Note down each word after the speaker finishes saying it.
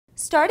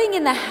Starting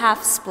in the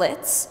half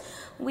splits,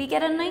 we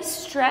get a nice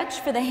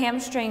stretch for the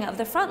hamstring of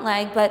the front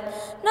leg, but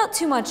not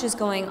too much is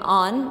going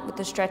on with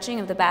the stretching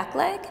of the back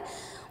leg.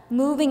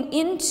 Moving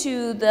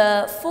into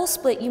the full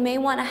split, you may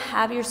want to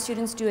have your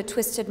students do a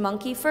twisted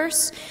monkey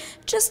first,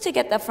 just to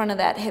get the front of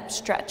that hip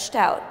stretched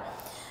out.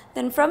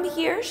 Then from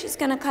here, she's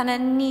going to kind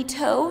of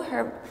knee-toe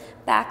her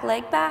back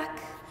leg back,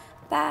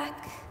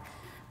 back,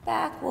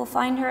 back. We'll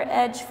find her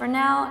edge for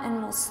now,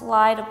 and we'll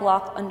slide a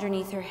block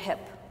underneath her hip.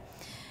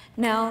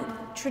 Now,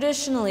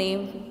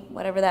 traditionally,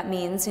 whatever that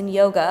means in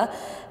yoga,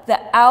 the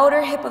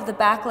outer hip of the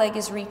back leg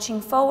is reaching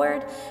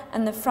forward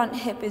and the front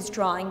hip is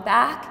drawing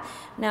back.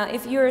 Now,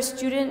 if you're a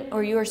student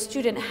or your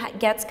student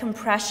gets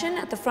compression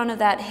at the front of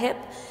that hip,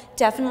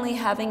 definitely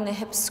having the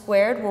hip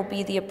squared will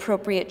be the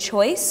appropriate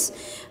choice.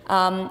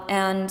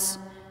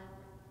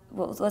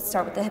 Well, let's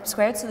start with the hip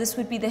squared. So this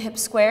would be the hip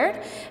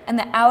squared, and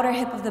the outer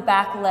hip of the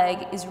back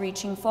leg is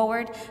reaching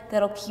forward.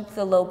 That'll keep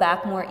the low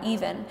back more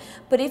even.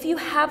 But if you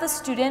have a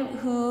student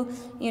who,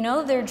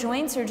 their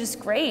joints are just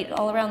great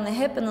all around the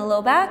hip and the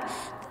low back,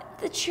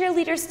 the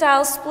cheerleader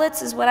style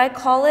splits is what I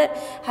call it,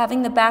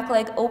 having the back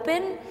leg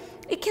open.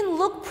 It can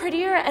look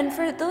prettier, and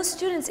for those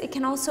students, it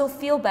can also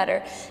feel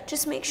better.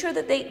 Just make sure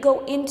that they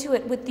go into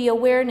it with the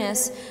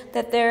awareness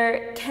that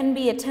there can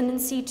be a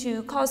tendency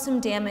to cause some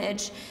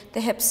damage,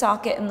 the hip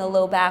socket and the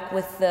low back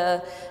with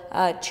the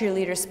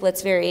cheerleader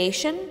splits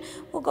variation.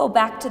 We'll go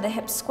back to the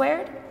hip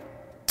squared.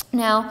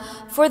 Now,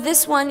 for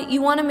this one,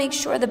 you want to make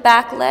sure the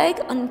back leg,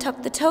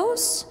 untuck the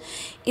toes,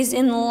 is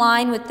in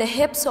line with the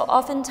hip. So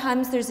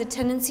oftentimes there's a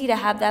tendency to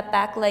have that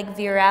back leg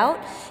veer out.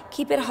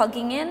 Keep it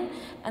hugging in,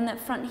 and that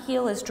front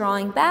heel is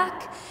drawing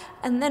back.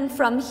 And then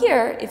from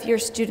here, if your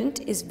student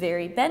is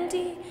very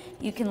bendy,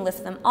 you can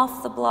lift them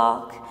off the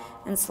block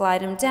and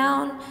slide them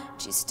down.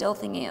 She's still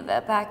thinking of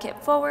that back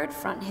hip forward,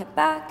 front hip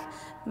back.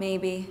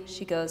 Maybe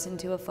she goes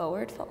into a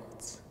forward fold.